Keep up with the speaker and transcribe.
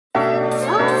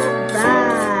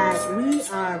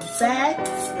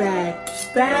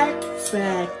back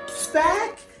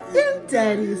in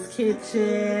Daddy's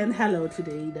kitchen. Hello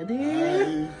today, Daddy.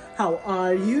 Hi. How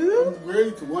are you? I'm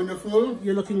great, wonderful.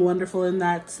 You're looking wonderful in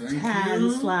that Thank tan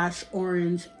you. slash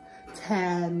orange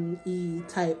tan-y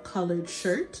type colored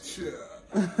shirt. Sure.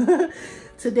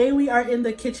 Today we are in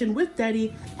the kitchen with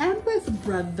Daddy and with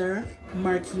brother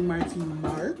Marky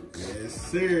Mark. Yes,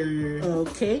 sir.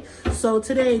 Okay, so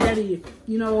today, Daddy,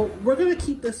 you know, we're gonna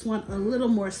keep this one a little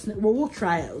more well, we'll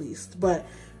try at least, but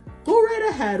go right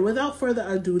ahead. Without further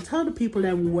ado, tell the people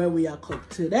then where we are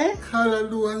cooked today.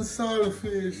 Callaloo and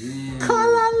Saltfish.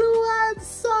 Callaloo and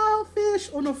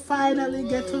Saltfish. Uno finally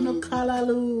get to know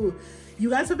Callaloo. You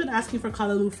guys have been asking for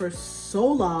Callaloo for so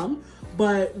long,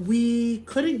 but we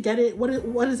couldn't get it.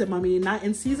 What is it, mommy? Not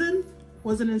in season?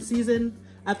 Wasn't in season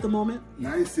at the moment?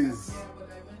 Nices.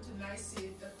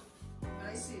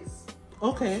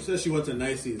 Okay. She said she went to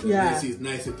Nice's. Yeah. Nice's,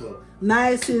 nice it up.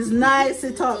 Nice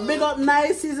it up. Big up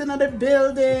Nice's in the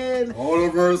building. All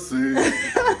over sea.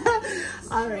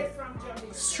 All right.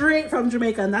 Straight from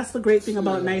Jamaica. And that's the great thing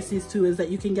about Nice's too, is that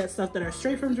you can get stuff that are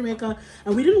straight from Jamaica.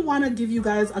 And we didn't want to give you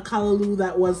guys a Callaloo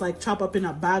that was like chop up in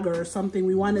a bagger or something.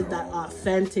 We wanted that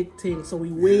authentic thing. So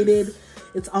we waited.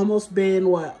 It's almost been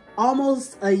what?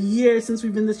 Almost a year since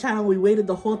we've been this channel. We waited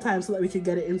the whole time so that we could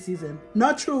get it in season.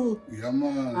 Not true. Yeah,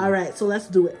 man. All right, so let's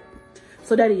do it.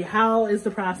 So Daddy, how is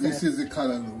the process? This is the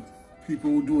Callaloo. People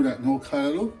who do that know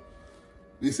Callaloo.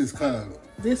 This is Callaloo.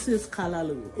 This is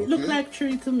Callaloo. It looked like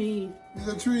tree to me. It's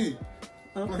a tree.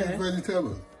 Okay. But it's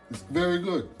vegetable. It's very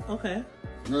good. Okay.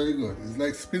 Very good. It's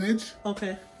like spinach.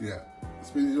 Okay. Yeah.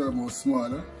 Spinach are more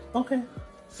smaller. Okay.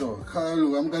 So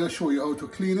Callaloo, I'm gonna show you how to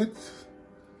clean it,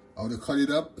 how to cut it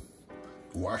up,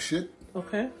 wash it.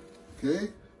 Okay. Okay.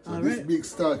 So All this right. big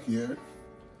stalk here.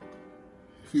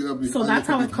 So that's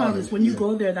how it comes. When you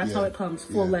go there, that's how it comes,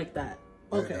 full Yeah. like that.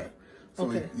 Okay. Like that. So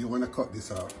Okay. you wanna cut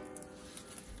this off.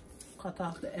 Cut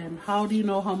off the end. How do you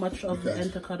know how much of the Because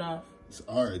end to cut off? It's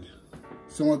hard.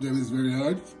 Some of them is very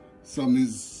hard. Some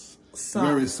is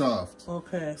very soft.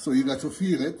 Okay. So you got to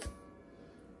feel it.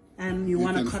 And you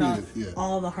want to can cut feel off it, yeah.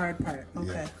 all the hard part.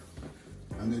 Okay.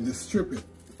 And then you strip it.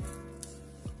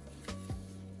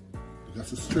 You got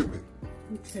to strip it.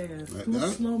 Okay. Like Do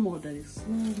that? slow-mo, Daddy.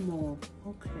 Slow-mo.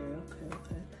 Okay.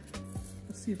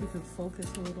 Let's see if we can focus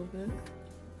a little bit.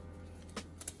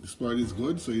 This part is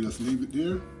good, so you just leave it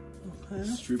there. Okay.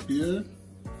 Strip here.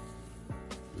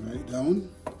 Right down.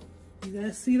 You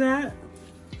guys see that?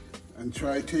 And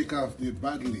try take off the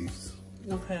bad leaves.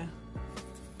 Okay.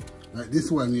 Like this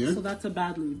one here. So that's a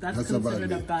bad leaf. That's That's a bad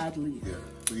considered a leaf. bad leaf. Yeah.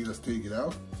 So you just take it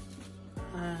out.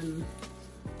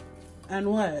 And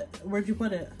what? Where'd you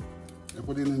put it? And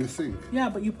put it in the sink. Yeah,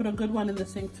 but you put a good one in the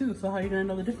sink too. So how are you gonna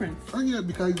know the difference? Oh yeah,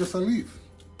 because it's just a leaf.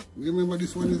 You remember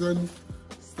this one is on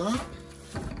stock?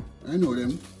 I know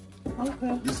them.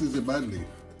 Okay. This is the bad leaf.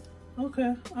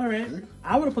 Okay. All right. Okay.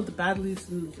 I would have put the bad leaves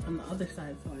on the other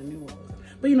side so I knew what was.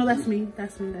 But you know, that's me.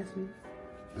 That's me.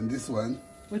 And this one.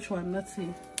 Which one? Let's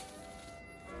see.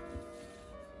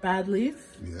 Bad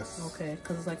leaf? Yes. Okay,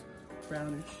 because it's like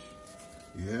brownish.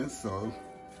 Yes, so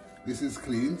this is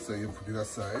clean, so you put it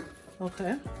aside.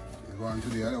 Okay. You go on to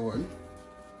the other one.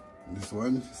 This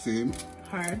one, same.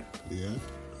 Hard. Yeah.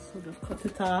 So just cut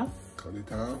it off. Cut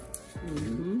it off.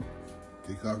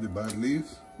 Take off the bad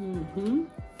leaves.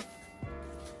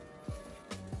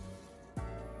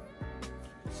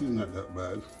 This is not that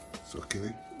bad. It's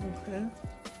okay. Okay.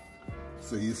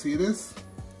 So you see this?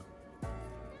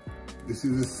 This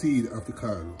is the seed of the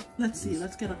Callaloo. Let's see.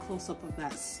 Let's get a close-up of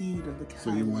that seed of the cow.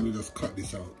 So you want to just cut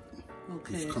this out.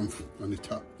 Okay. It's come on the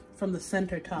top. From the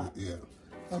center top. Yeah.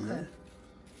 See Okay. that?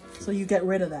 So you get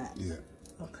rid of that. Yeah.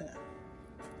 Okay.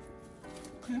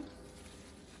 Okay.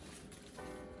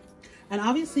 And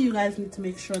obviously you guys need to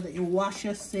make sure that you wash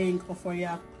your sink before you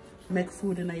make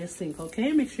food in your sink,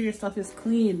 okay? Make sure your stuff is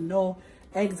clean. No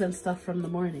eggs and stuff from the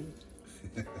morning.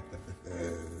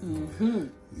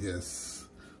 Yes.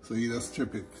 So you just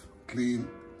strip it. Clean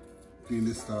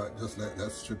the start just like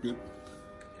that. Strip it.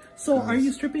 So are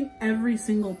you stripping every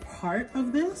single part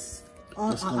of this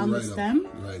on the right stem?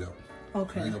 Up, right up.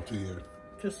 Okay. Right up to here.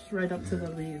 Just right up to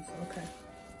the leaves. Okay.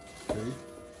 Okay.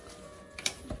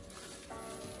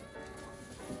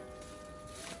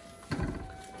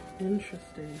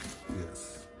 Interesting.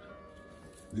 Yes.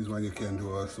 This one you can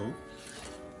do also.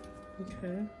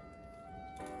 Okay.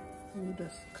 We'll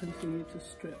just continue to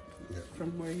strip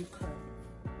from where you cut.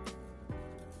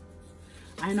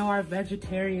 I know our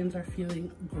vegetarians are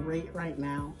feeling great right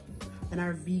now. And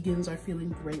our vegans are feeling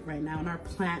great right now. And our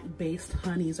plant-based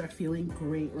honeys are feeling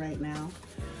great right now.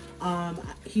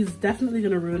 He's definitely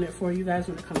gonna ruin it for you guys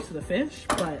when it comes to the fish,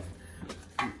 but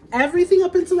everything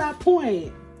up until that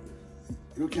point.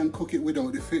 You can cook it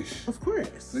without the fish. Of course.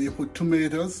 So you put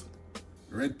tomatoes,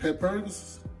 red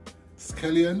peppers,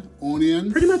 scallion,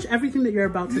 onions. Pretty much everything that you're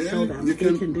about to show them, you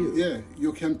can do. Yeah,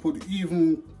 you can put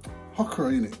even okra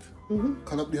in it.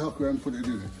 Cut up the okra and put it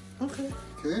in it. Okay.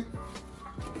 Okay?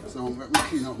 So let me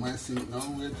clean up my sink now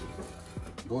with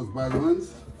those bad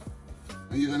ones.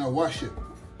 And you're gonna wash it.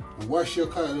 And wash your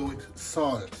callaloo with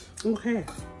salt. Okay.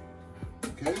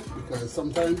 Okay? Because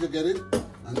sometimes you get it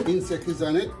and insect is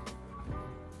on it.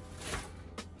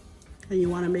 And you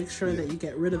want to make sure that you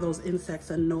get rid of those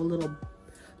insects and no little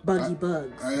buggy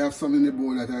bugs. I have some in the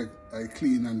bowl that I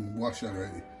clean and wash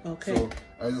already. Okay. So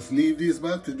I just leave these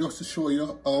back just to show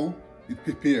you how it's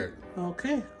prepared.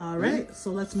 Okay. All right.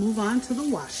 So let's move on to the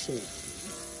washing.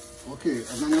 Okay,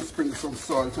 I'm gonna sprinkle some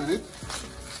salt on it.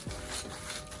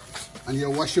 And you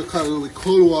wash your callaloo with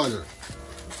cold water.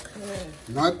 Okay.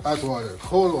 Not hot water,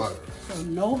 cold water. So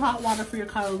no hot water for your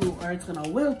callaloo or it's gonna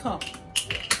wilt up.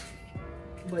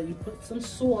 But you put some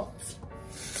salt.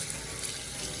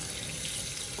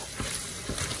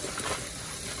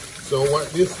 So what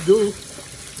this do,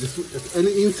 if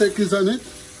any insect is on it,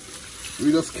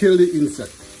 we just kill the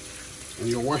insect. And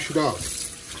you wash it off.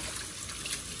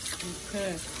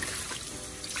 Okay.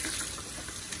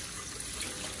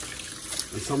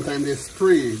 And sometimes they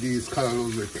spray these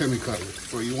callaloo with chemicals.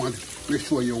 So you want to make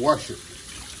sure you wash it.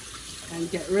 And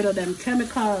get rid of them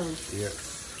chemicals.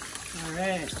 Yes. All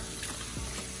right.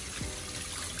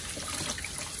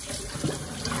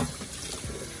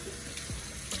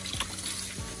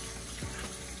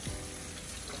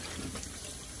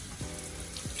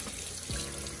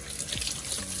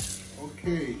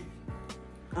 Okay.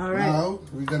 All right. Now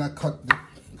we're gonna cut the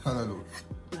callaloo.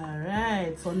 All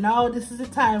right. So now this is the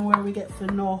time where we get to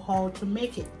know how to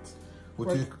make it.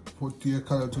 Put your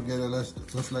callaloo together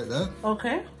just like that.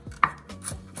 Okay.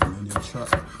 And then you chop.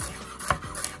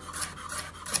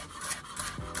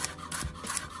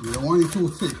 You don't want it too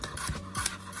thick.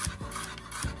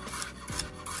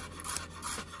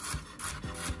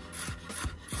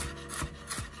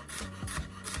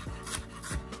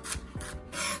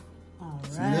 All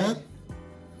See right. that?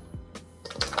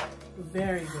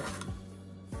 Very good.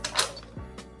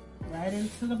 Right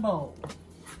into the bowl.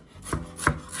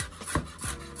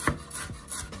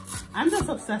 I'm just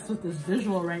obsessed with this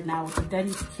visual right now with the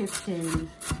Deddy's Kitchen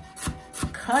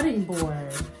cutting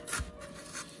board.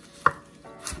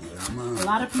 Yeah, man. A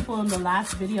lot of people in the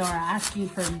last video are asking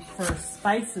for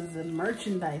spices and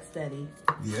merchandise, Deddy.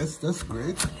 Yes, that's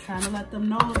great. Trying to let them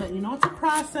know that, you know, it's a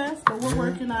process, but we're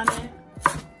working on it.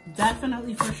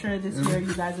 Definitely for sure this year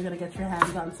you guys are going to get your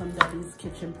hands on some Deddy's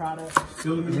Kitchen products.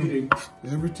 Still in the meeting.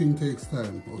 Everything takes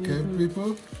time, okay,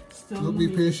 people? Still Be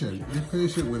patient. Be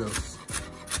patient with us.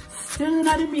 Still in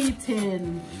the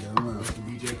meeting. Yeah, man.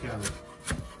 DJ Callaloo.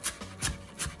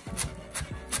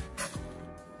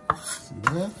 See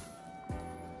that?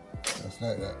 Just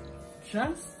like that.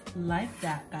 Just like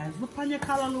that, guys. Look on your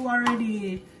callaloo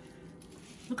already.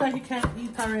 Look like you can't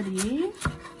eat already.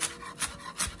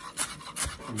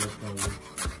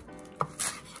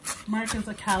 Mark is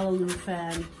a callaloo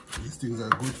fan. These things are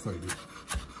good for you.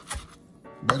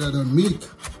 Better than meat.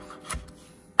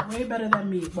 Way better than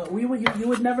meat, but you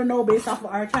would never know based off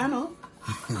of our channel.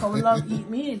 So we love eat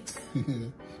meat.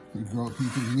 We grow up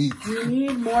eating meat. We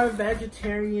need more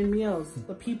vegetarian meals.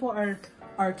 The people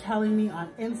are telling me on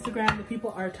Instagram. The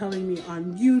people are telling me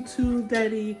on YouTube,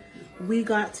 Deddy. We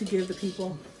got to give the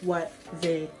people what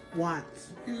they want.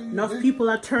 Enough people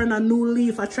are turn a new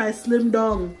leaf. I try slim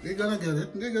down. They're gonna get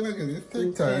it. They're gonna get it.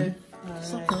 Take time.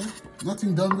 It's okay.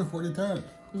 Nothing done before the time.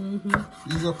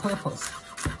 These are purpose.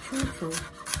 True.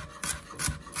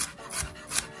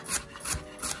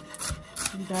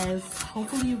 You guys,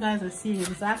 hopefully you guys are seeing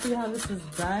exactly how this is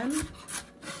done.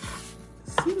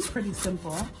 Seems pretty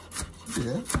simple.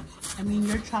 Yeah. I mean,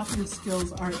 your chopping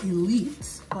skills are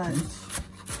elite, but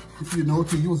if you know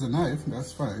to use a knife,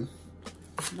 that's fine.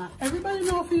 not everybody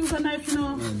know if you use a knife, you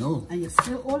know. I know. And you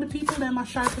still, all the people them are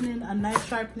sharpening a knife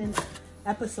sharpening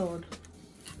episode.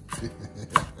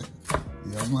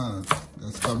 Yeah, man.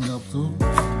 That's coming up too.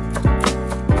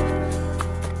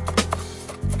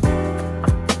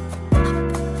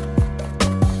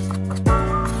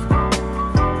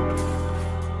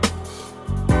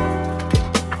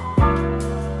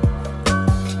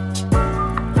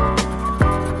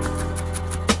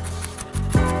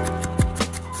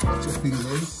 Watch your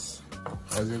fingers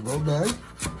as you go by.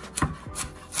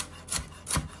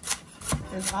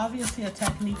 There's obviously a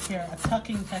technique here, a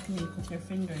tucking technique with your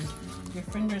fingers. Your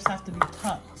fingers have to be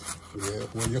tucked. Yeah,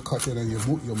 when you're cutting and you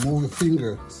move your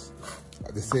fingers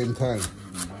at the same time.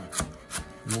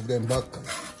 Move them back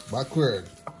backward.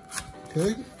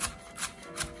 Okay?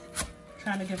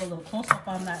 Trying to give a little close up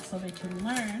on that so they can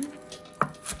learn.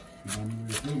 You're going to move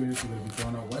your fingers, you're going to be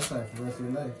throwing out west side for the rest of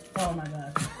your life. Oh my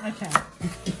God, I can't.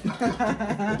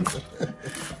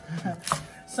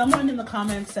 Someone in the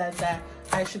comments said that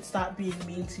I should stop being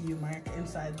mean to you, Mark,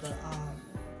 inside the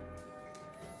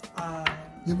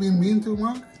You being mean to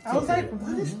Mark? I was like,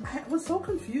 what is, I was so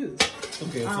confused.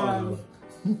 Okay, it's all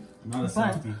not a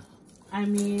softie. I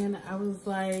mean, I was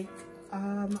like,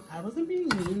 I wasn't being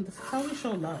mean. This is how we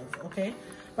show love, okay?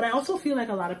 But I also feel like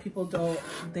a lot of people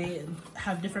they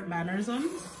have different mannerisms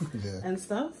and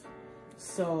stuff.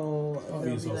 So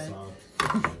they'll be like,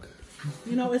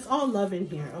 you know, it's all love in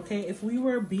here, okay? If we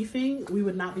were beefing, we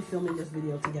would not be filming this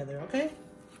video together, okay?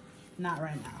 Not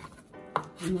right now.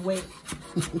 You wait.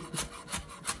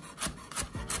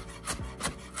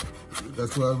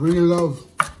 That's what real love.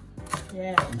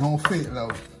 Yeah. Don't fake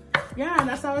love. Yeah, and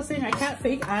that's what I was saying. I can't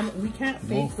fake. We can't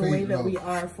fake the way that we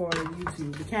are for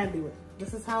YouTube. We can't do it.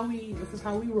 This is how we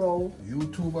roll.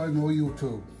 YouTube, I know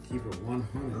YouTube. Keep it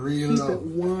 100. Real love.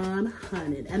 Keep it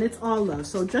 100, and it's all love.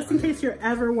 So just in case you're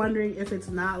ever wondering if it's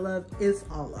not love, it's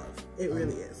all love. It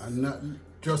really is. And not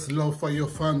just love for your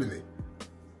family.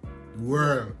 The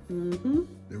world.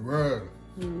 The world.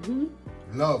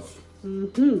 Love.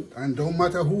 And don't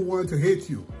matter who wants to hate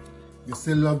you, you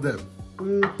still love them.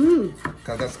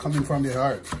 Because that's coming from your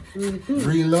heart.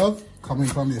 Real love coming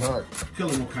from your heart. Kill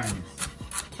them with kindness.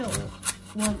 Kill them.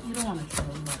 Well, you don't want to kill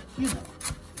them, but you know.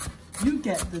 You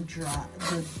get the drop,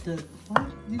 what?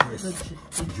 You get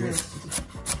the gist.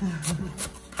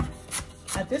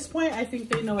 At this point, I think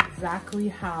they know exactly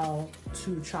how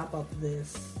to chop up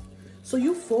this. So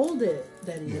you fold it,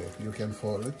 Deddy. Yeah, you can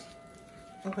fold it.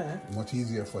 Okay. Much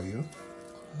easier for you.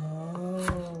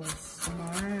 Oh,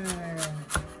 smart.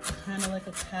 Kind of like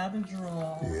a cabbage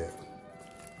roll. Yeah.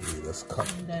 You just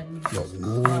cut. And then Look,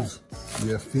 move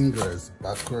your fingers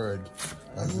backward.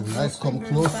 As the knife come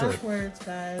closer. Backwards,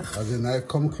 guys. As the knife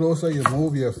come closer, you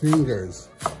move your fingers.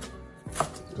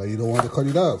 Because you don't want to cut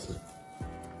it off.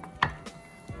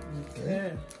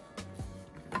 Okay.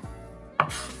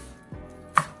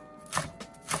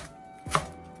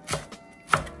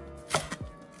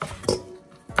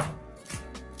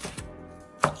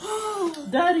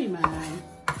 Daddy, man.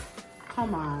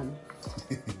 Come on.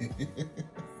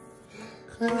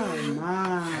 Come on.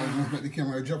 I just let the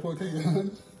camera drop out of your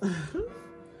hand.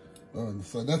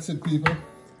 So that's it, people.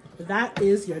 That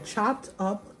is your chopped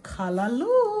up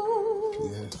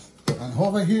callaloo. Yes. And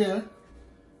over here,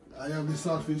 I have the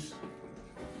saltfish.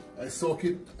 I soak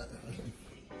it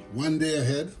 1 day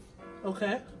ahead.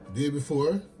 Okay. Day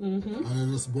before. And I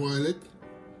just boil it.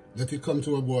 Let it come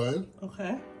to a boil.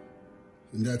 Okay.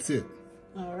 And that's it.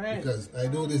 All right. Because I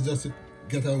do this just to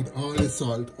get out all the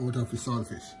salt out of the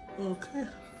saltfish. Okay.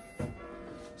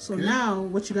 So now,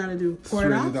 what you gotta do? Pour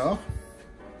Strain it it off.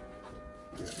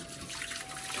 Yeah.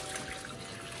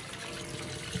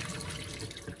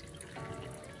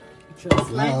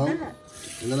 Just like Now, that.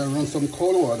 I'm gonna run some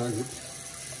cold water in it.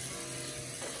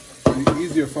 It'll be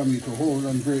easier for me to hold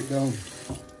and break down.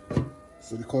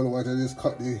 So the cold water just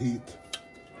cut the heat.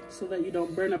 So that you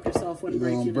don't burn up yourself when You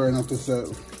breaking. don't burn up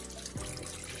yourself.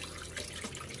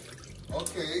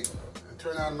 Okay, I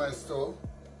turn on my stove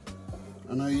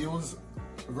and I use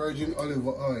virgin olive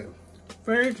oil.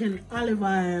 Virgin olive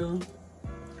oil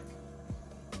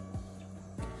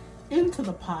into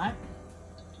the pot.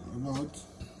 About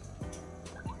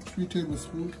 3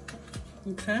 tablespoons.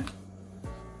 Okay.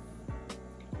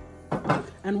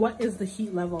 And what is the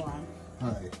heat level on?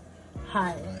 High.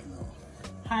 High. Right now.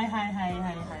 High, high, high,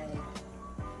 high, high.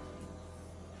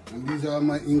 And these are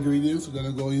my ingredients. We're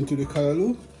gonna go into the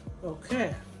callaloo.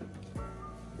 Okay.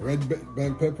 Red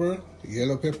bell pepper,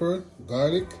 yellow pepper,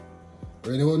 garlic,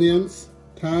 red onions,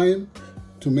 thyme,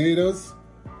 tomatoes,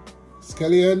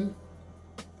 scallion,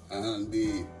 and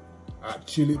the hot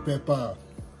chili pepper.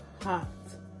 Hot.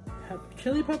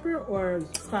 Chili pepper or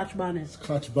Scotch bonnet?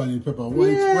 Scotch bonnet pepper.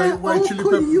 Why chili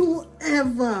could pepper. you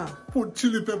ever? Put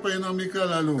chili pepper in a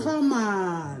callaloo. Come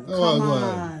on. Oh, come God.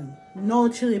 on. No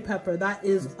chili pepper. That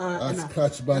is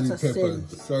Scotch bonnet pepper. sin.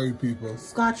 Sorry, people.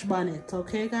 Scotch bonnet.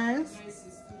 Okay, guys?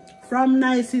 From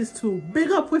Nicey's too.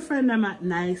 Big up with friend them at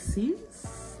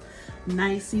Nicey's.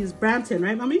 Nicey's Brampton,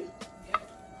 right, mommy?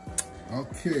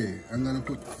 Okay, I'm gonna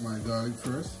put my garlic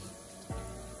first.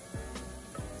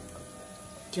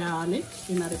 Garlic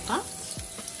in the pot.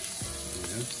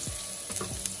 Yes.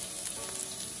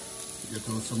 Get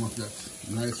out some of that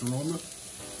nice aroma.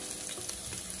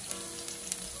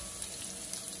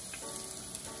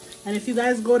 And if you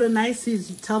guys go to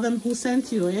Nicey's, tell them who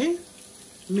sent you, eh?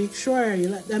 Make sure you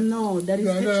let them know Daddy's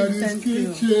Kitchen sent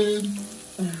you.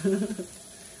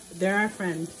 They're our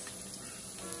friends.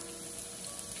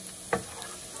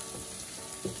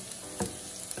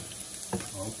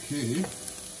 Okay.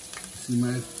 See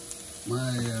my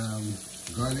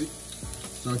garlic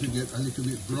start to get a little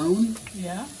bit brown.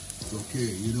 Yeah.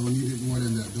 Okay, you don't need it more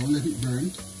than that. Don't let it burn.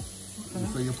 Okay.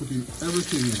 So you're putting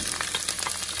everything in.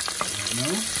 Right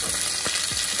now.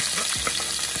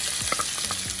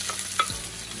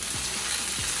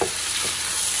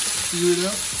 See it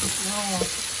up? Oh,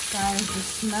 guys, the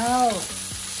smell.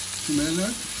 Smell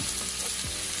that?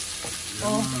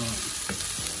 Oh.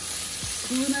 As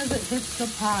soon as it hits the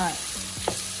pot.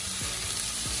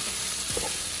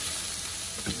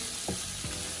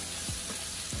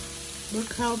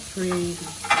 Look how pretty.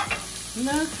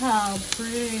 Look how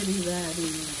pretty that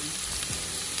is.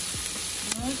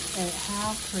 Look at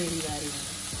how pretty that is.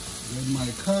 There's my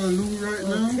callaloo right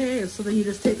now. Okay, so then you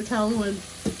just take the callaloo and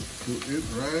put it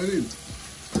right in.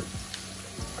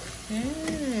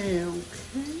 Okay,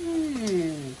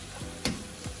 okay.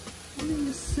 What are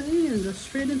you saying? Just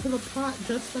straight into the pot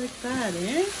just like that,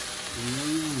 eh?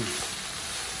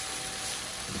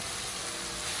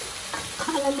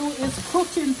 Callaloo is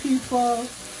cooking, people.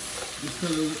 This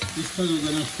callaloo is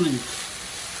gonna shrink.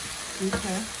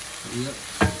 Okay. Yep.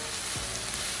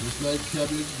 Just like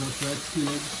cabbage, just like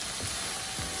spinach.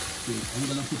 Okay, I'm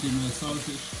gonna put in my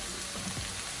saltfish.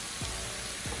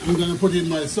 I'm gonna put in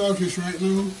my saltfish right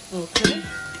now. Okay.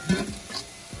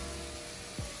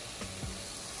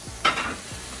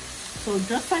 So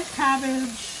just like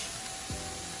cabbage,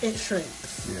 it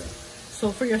shrinks. Yeah.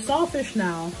 So for your saltfish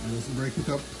now, let's break it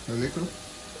up a little.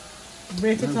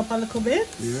 Break it up a little bit.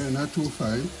 Yeah, not too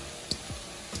fine.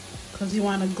 Because you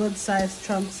want a good sized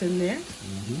chunks in there.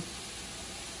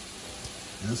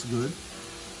 That's good.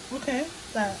 Okay.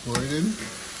 That. Pour it in.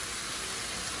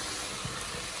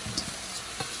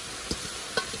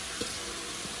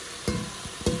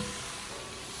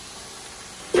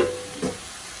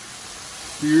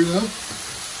 Stir it up.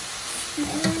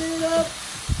 Stir it up.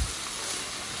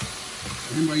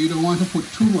 Remember, you don't want to put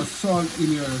too much salt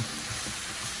in your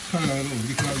callaloo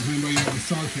because remember you have the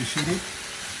saltfish in it.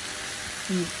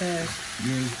 Okay.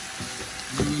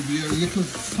 There will be a little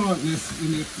saltness in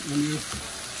your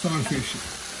saltfish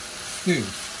still.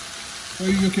 So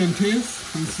you can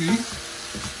taste and see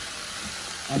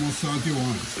how much salt you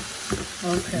want.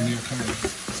 Okay. In your callaloo.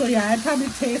 So yeah, I'd probably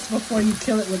taste before you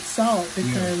kill it with salt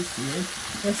because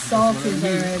the salt is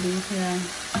already, yeah,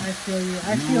 I feel you.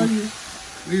 I feel you.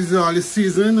 These are all the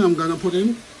seasoning I'm gonna put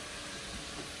in.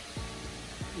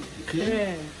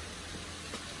 Okay.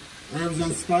 Herbs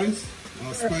and spice.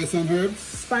 Spice and herbs.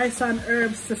 Spice and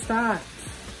herbs to start.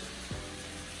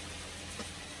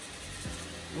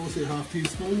 I would say half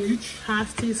teaspoon each.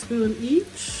 Half teaspoon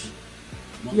each.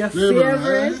 Your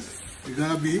favorite? It's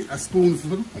gonna be a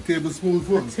spoonful, a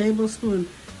tablespoonful. A tablespoon.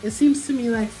 It seems to me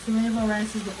like flavor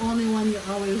rice is the only one you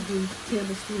always do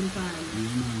tablespoon time.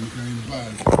 Yeah, man, because it's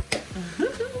bad.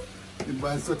 It's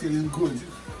bad certainly good.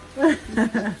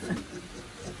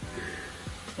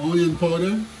 Onion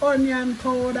powder. Onion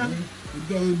powder. Yeah,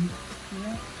 done.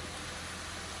 Yeah.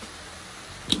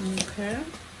 Okay.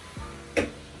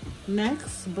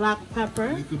 Next, black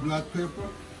pepper. Little black pepper.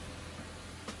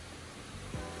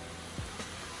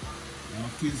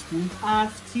 Half teaspoon.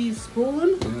 Half teaspoon.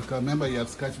 Yeah, because remember you have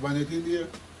scotch bonnet in there.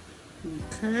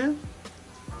 Okay.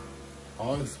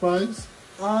 All the spice.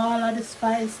 All of the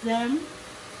spice them.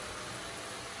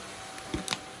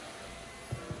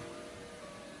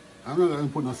 I'm not going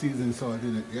to put no seasoning salt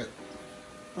in it yet.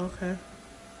 Okay.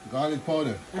 Garlic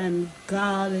powder. And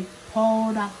garlic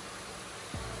powder.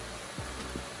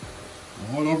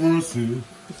 All of mercy.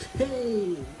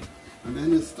 Hey. And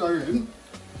then you stir in.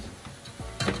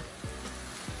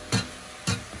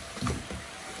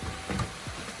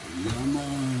 Yum.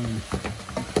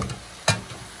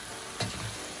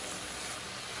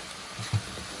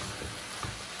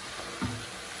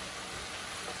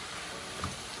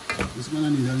 It's gonna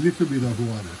need a little bit of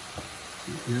water.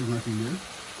 Here's nothing there.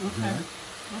 Okay.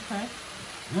 Okay.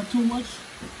 Not too much.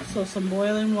 So some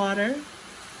boiling water.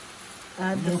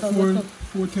 Add just a About little.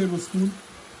 4 tablespoons.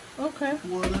 Okay.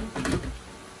 Water.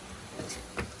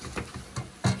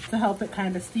 To help it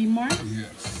kind of steam more.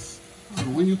 Yes. So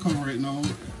when you come right now,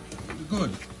 it's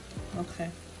good. Okay.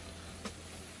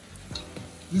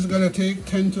 This is gonna take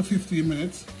 10 to 15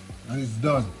 minutes, and it's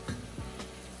done.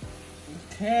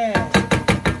 Okay.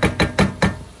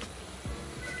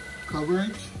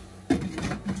 Coverage.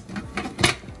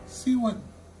 See what?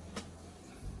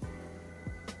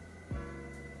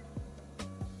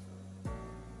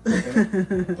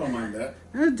 Don't mind that.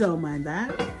 I don't mind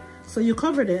that. So you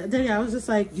covered it. Then I was just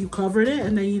like, you covered it,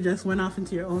 and then you just went off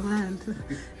into your own land.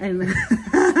 And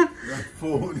That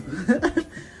phone.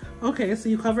 okay, so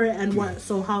you cover it, and what?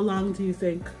 So how long do you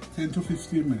think? 10 to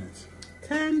 15 minutes.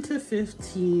 10 to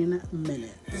 15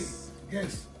 minutes.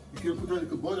 Yes, you can put a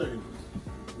little butter in.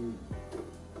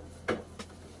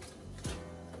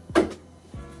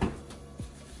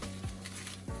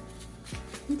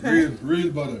 Okay.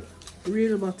 Real butter.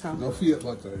 Real butter. No fake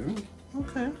butter, you know?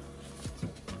 Okay.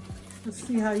 Let's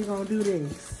see how you gonna do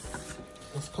this.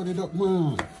 Let's cut it up,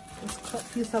 man. Let's cut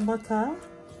piece of butter.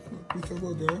 Piece of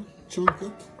butter, chunk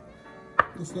it.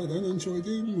 Just like that and throw it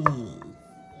in, man.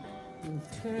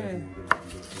 Okay.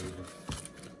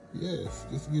 Yes,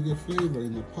 just give you flavor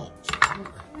in the pot.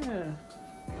 Okay.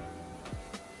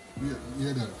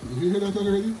 Yeah, that. You hear that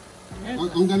already? Yeah.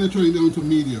 I'm gonna turn it down to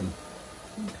medium.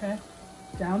 Okay.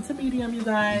 Down to medium, you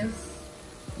guys.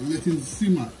 And let it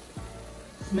simmer.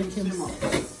 Make him Simmer.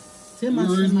 simmer.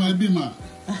 Where is my bimmer?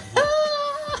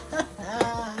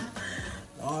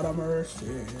 Lord of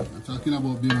mercy. I'm talking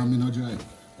about bimmer, me no drive.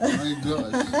 My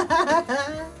gosh.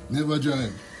 Never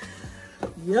drive.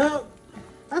 Yup.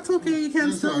 That's okay. You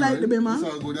can still like the It's bimmer.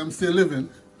 all good. I'm still living.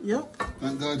 Yup.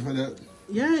 Thank God for that.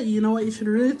 Yeah, you know what you should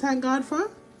really thank God for?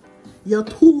 Your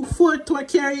 2 foot to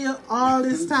carry you all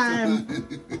this time.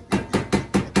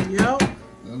 Yup.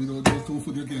 Now we don't do 2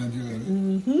 foot you can't drive.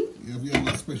 You have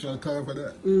a special car for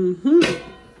that.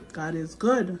 God is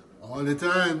good. All the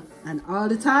time. And all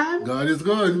the time. God is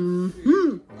good.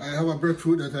 I have a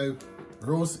breadfruit that I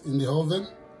roast in the oven.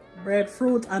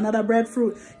 Breadfruit, another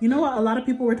breadfruit. You know what? A lot of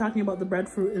people were talking about the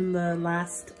breadfruit in the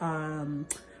last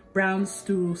brown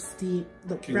stew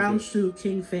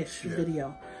kingfish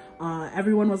video.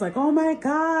 Everyone was like, "Oh my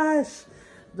gosh,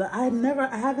 I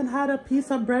haven't had a piece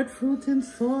of breadfruit in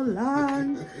so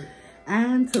long,"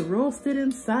 and to roast it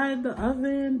inside the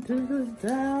oven.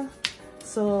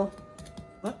 So,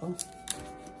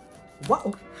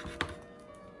 whoa.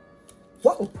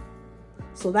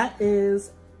 So that is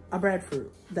a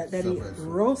breadfruit that Deddy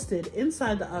roasted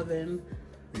inside the oven.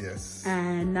 Yes.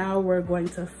 And now we're going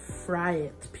to fry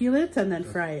it. Peel it and then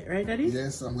fry it, right, Deddy?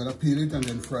 Yes, I'm gonna peel it and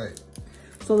then fry it.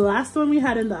 So the last one we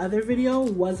had in the other video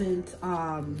wasn't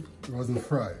It wasn't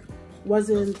fried.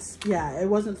 it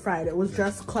wasn't fried. It was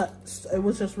just cut. It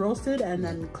was just roasted and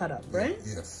then cut up, right?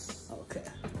 Yes. Okay.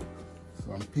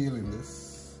 So I'm peeling this.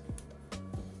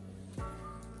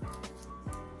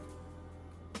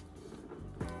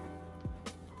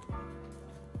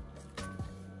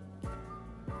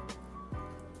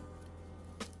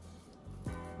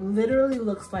 Literally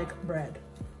looks like bread.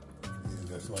 Yeah,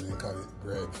 that's why they call it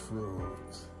breadfruit.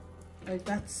 Like,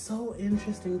 that's so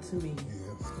interesting to me.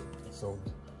 Yes. So,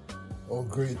 oh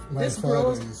great. This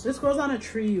grows on a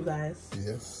tree, you guys.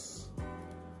 Yes.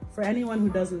 For anyone who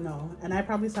doesn't know, and I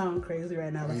probably sound crazy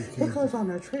right now, like, it grows on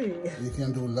a tree. You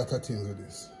can do a lot of things with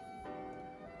this.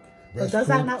 But does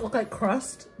that not look like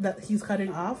crust that he's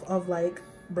cutting off of like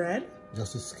bread?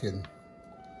 Just the skin.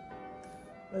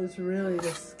 But it's really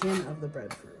the skin of the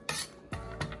breadfruit.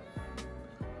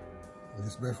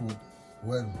 This breadfruit,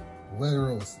 well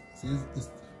roasted. See, it's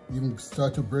even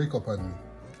start to break up on me.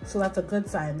 So that's a good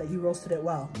sign that you roasted it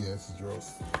well. Yes, it's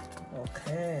roasted.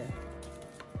 Okay.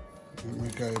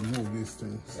 Make I move these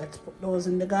things. Let's put those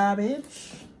in the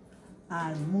garbage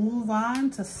and move on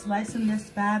to slicing this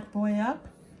bad boy up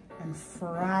and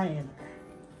frying.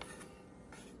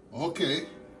 Okay.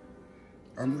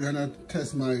 I'm gonna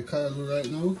test my callaloo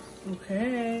right now.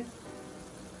 Okay.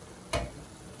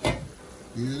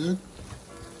 You hear that?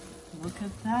 Look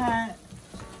at that.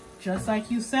 Just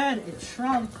like you said, it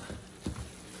shrunk.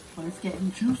 But it's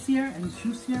getting juicier and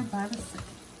juicier by the second.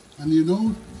 And you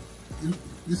know,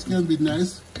 this can be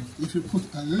nice if you put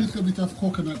a little bit of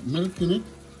coconut milk in it.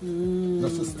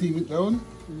 Just to steam it down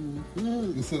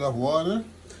instead of water.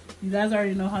 You guys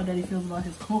already know how Deddy feels about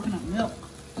his coconut milk.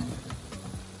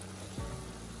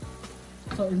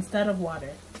 So instead of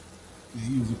water,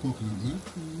 you use the coconut milk.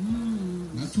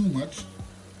 Not too much.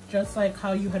 Just like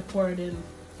how you had poured in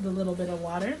the little bit of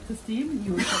water to steam,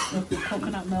 you would put the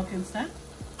coconut milk instead?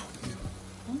 Yeah.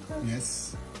 Okay.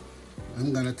 Yes.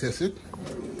 I'm gonna test it.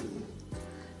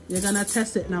 You're gonna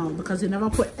test it now because you never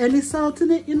put any salt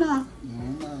in it, you know?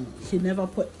 No, man. You never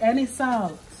put any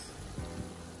salt.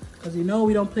 Because you know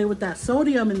we don't play with that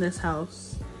sodium in this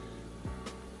house.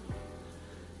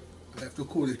 I have to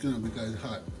cool it down because it's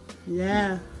hot.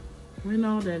 Yeah. We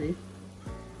know, Deddy.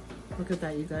 Look at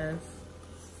that, you guys.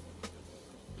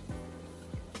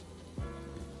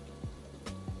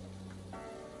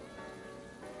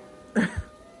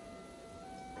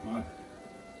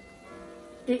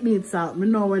 It needs salt. We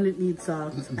know when it needs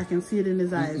salt. I can see it in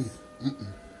his eyes.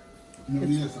 No,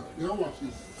 yes, sir. You watch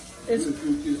this.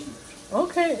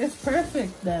 Okay, it's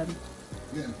perfect then.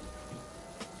 Yeah.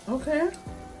 Okay.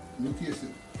 No taste it.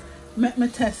 Let me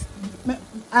test.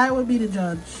 I will be the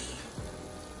judge.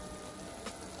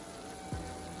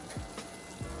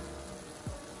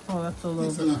 Oh, that's a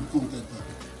little bit.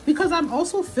 Because I'm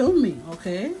also filming,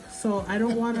 okay? So I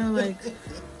don't want to, like,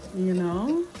 you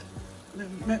know.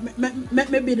 Let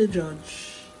me be the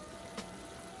judge.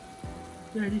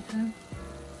 You ready, Tim?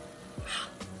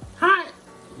 Hi!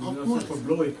 You know, for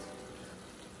blow it.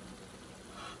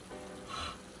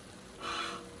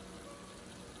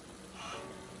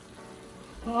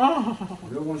 Oh.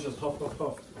 The other one's just huff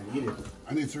and eat it.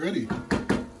 And it's ready.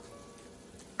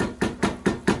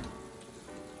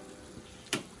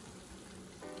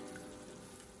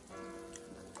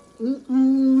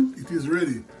 It is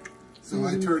ready. So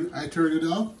I turn it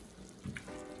off.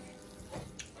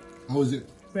 How is it?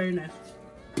 Very nice.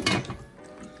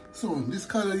 So this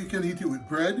color you can eat it with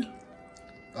bread,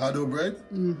 ardo bread,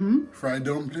 fried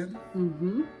dumpling,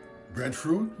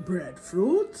 breadfruit.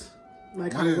 Breadfruit?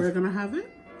 Like how we're gonna have it?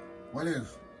 What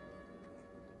else?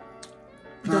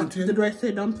 Plantain. Did I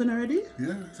say dumpling already?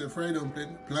 Yeah, it's a fried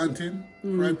dumpling. Plantain,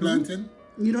 fried plantain.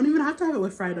 You don't even have to have it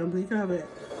with fried dumpling. You can have it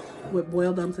with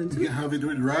boiled dumpling too. You can have it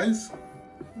with rice.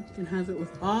 You can have it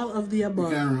with all of the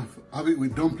above. You can have it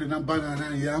with dumpling and banana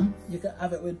and yam. You can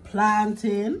have it with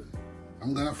plantain.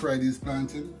 I'm gonna fry this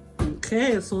plantain.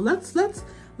 Okay, so let's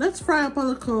fry up a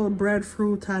little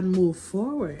breadfruit and move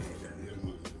forward. Yeah,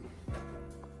 man.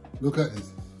 Look at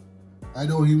this. I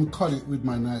don't even cut it with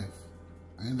my knife.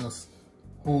 I just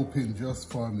open just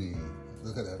for me.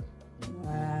 Look at that.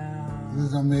 Wow. This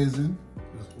is amazing.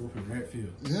 Just open right for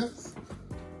you. Yes.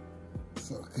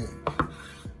 So, okay.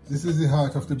 This is the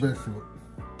heart of the breadfruit.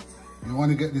 You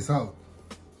want to get this out.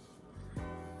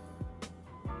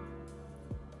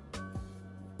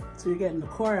 So you're getting the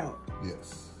core out.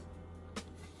 Yes.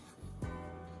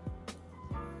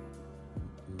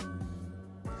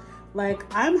 Like,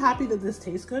 I'm happy that this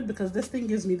tastes good because this thing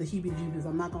gives me the heebie-jeebies.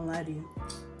 I'm not gonna lie to you.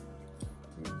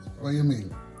 What do you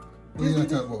mean? What are you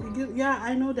talking about? Yeah,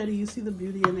 I know, Daddy. You see the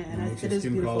beauty in it, and it is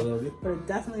beautiful. Bit? But it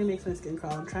definitely makes my skin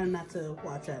crawl. I'm trying not to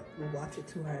watch it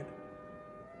too hard.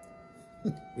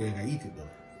 You ain't gonna eat it though.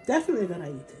 Definitely gonna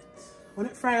eat it. When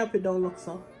it fry up, it don't look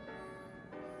so.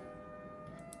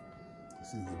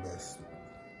 This is the best.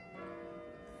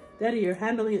 Daddy, you're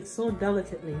handling it so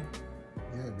delicately.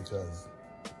 Yeah, because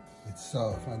it's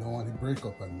soft. I don't want it to break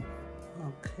up on me.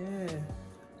 Okay.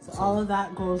 So all of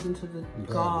that goes into the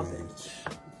garbage.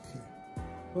 Okay.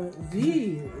 But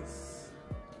these...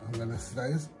 I'm gonna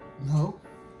slice. No.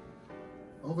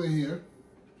 Over here,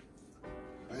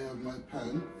 I have my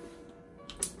pan.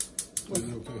 Put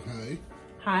it up to high.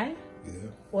 High? Yeah.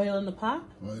 Oil in the pot?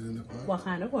 Oil in the pot. What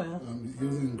kind of oil? I'm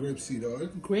using grapeseed oil.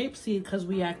 Grapeseed, because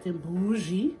we acting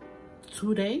bougie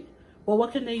today. Well,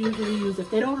 what can they usually use if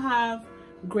they don't have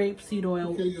grapeseed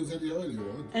oil? You can use any oil you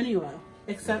want. Any oil,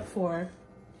 except for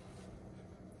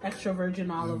extra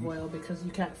virgin olive oil, because you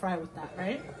can't fry with that,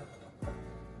 right?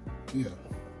 Yeah,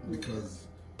 because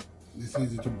it's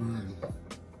easy to burn.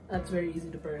 That's very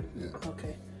easy to burn. Yeah.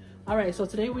 Okay. All right, so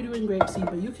today we're doing grapeseed,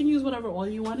 but you can use whatever oil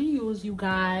you want to use, you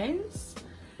guys.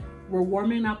 We're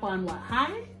warming up on what,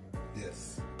 high?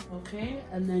 Yes. Okay,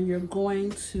 and then you're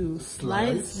going to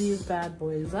slice these bad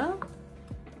boys up.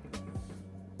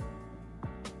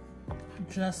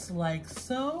 Just like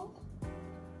so.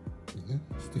 Yeah.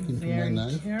 Sticking to my Very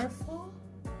knife. careful.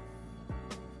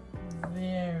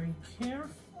 Very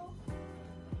careful.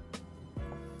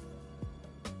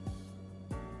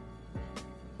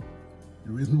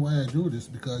 The reason why I do this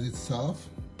because it's soft.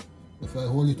 If I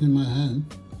hold it in my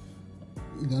hand,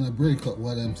 it's gonna break up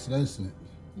while I'm slicing it.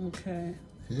 Okay.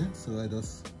 Okay, so I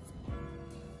just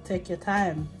Take your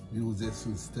time. use this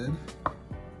instead.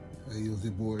 I use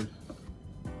the board.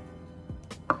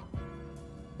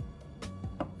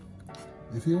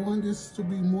 If you want this to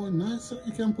be more nicer,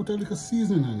 you can put a little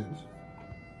seasoning on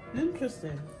it.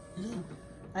 Interesting. Yeah.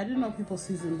 I didn't know people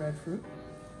season breadfruit,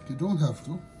 You don't have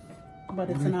to. but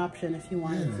it's an option if you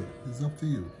wanted Yeah, to. it's up to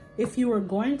you. If you were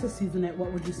going to season it,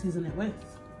 what would you season it with?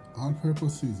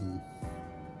 All-purpose seasoning.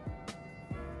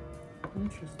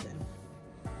 Interesting.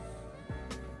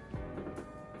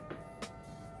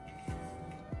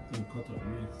 You cut up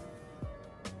meat.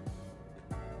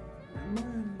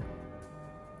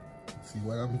 See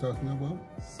what I'm talking about?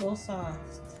 So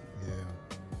soft.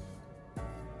 Yeah.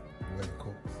 Well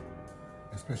cooked.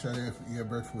 Especially if your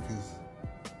breadfruit is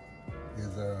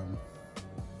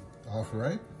half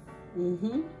ripe.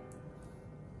 Mm-hmm.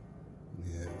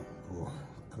 Yeah. Oh,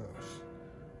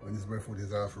 breadfruit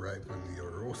is half ripe and you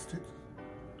roast it.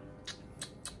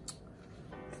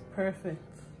 Perfect.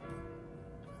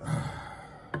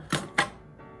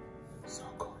 So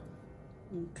good.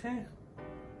 Okay.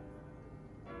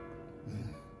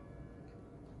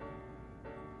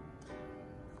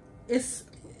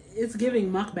 It's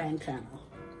giving mukbang channel.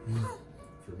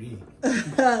 For me.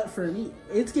 For me.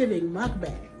 It's giving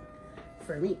mukbang.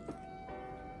 For me.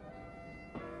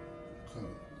 So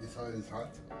this oil is hot.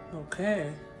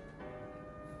 Okay.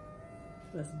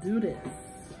 Let's do this.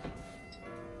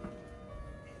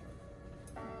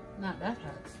 Not that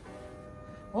hot.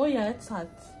 Oh yeah, it's hot.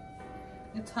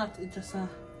 It's hot. It just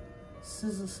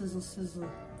sizzle, sizzle, sizzle.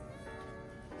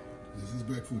 This is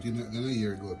breadfruit you're not gonna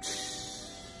hear go.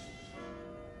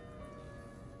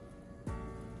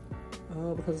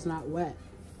 Oh, because it's not wet.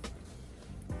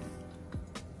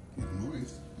 It's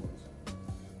moist, but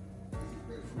this is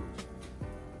breadfruit.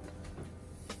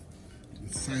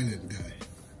 The silent guy.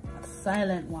 A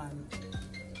silent one.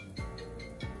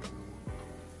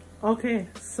 Okay,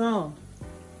 so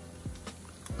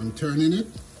I'm turning it.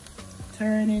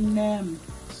 turning them.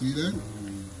 See that?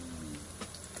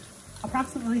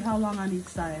 Approximately how long on each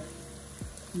side?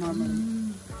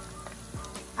 Normally.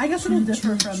 I guess it'll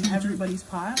differ from everybody's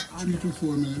pot. 3 to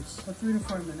 4 minutes. Or 3 to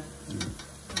 4 minutes. Yeah.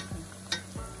 Okay.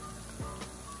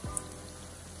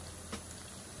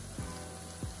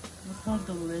 Look how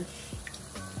delicious.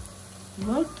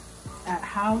 Look at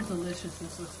how delicious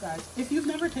this looks, guys. If you've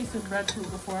never tasted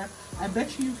breadfruit before, I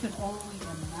bet you can only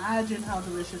imagine how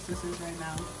delicious this is right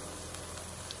now.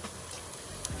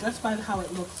 Just by how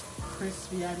it looks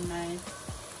crispy and nice.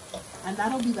 And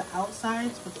that'll be the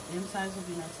outsides, but the insides will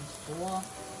be nice and full.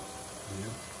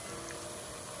 Yeah.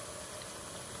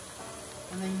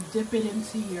 And then you dip it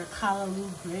into your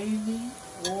callaloo gravy.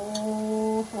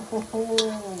 Oh, ho, ho,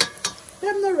 ho.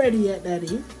 I'm not ready yet,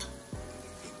 Daddy.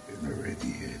 I'm not ready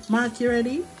yet. Mark, you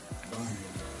ready?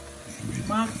 Fine.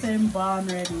 Mark saying born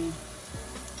ready.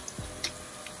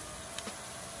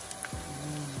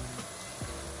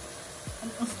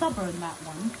 I'll stop her in that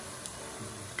one.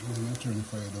 I'm not turning the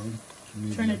fire down.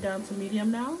 Turn it down to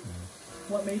medium now? Yeah.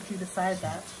 What made you decide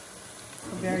that?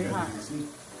 Very hot.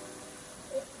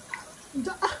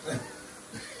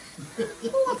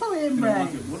 What are we, Brian?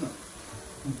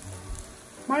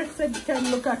 Mark said you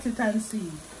can look at it and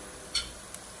see.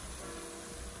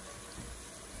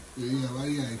 Yeah, well,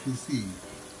 yeah, if you see.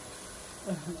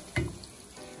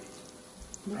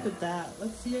 Look at that.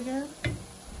 Let's see again.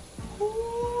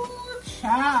 Ooh,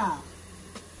 child.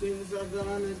 Things are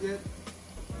gonna get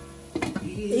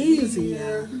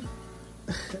easier.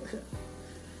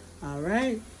 All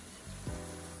right.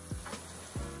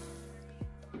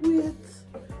 Wait.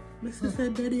 Mr.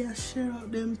 said, Daddy, I share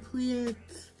out them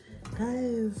plates.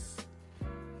 Guys.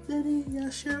 Daddy,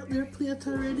 you share out your plate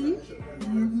already?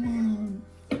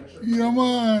 Yeah,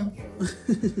 man.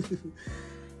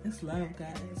 It's love,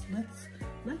 guys.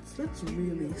 Let's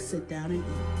really sit down and eat.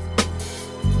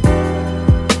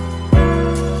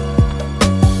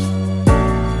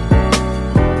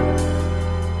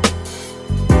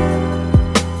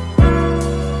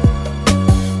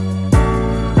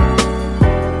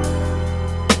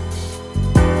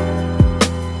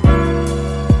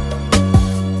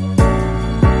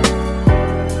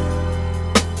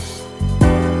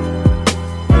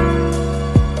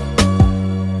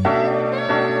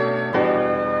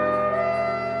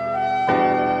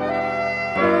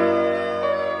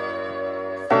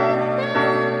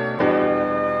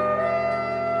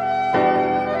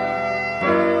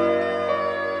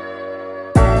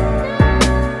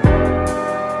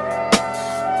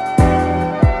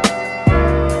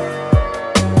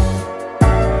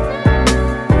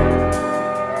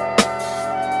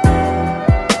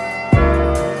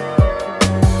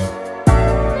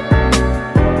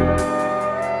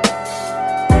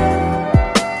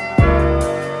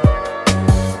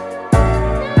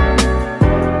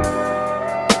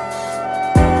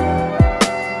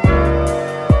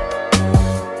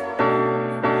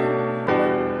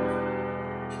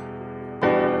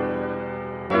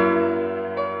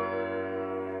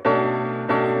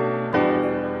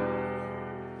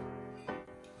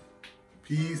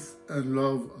 Peace and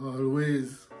love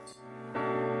always.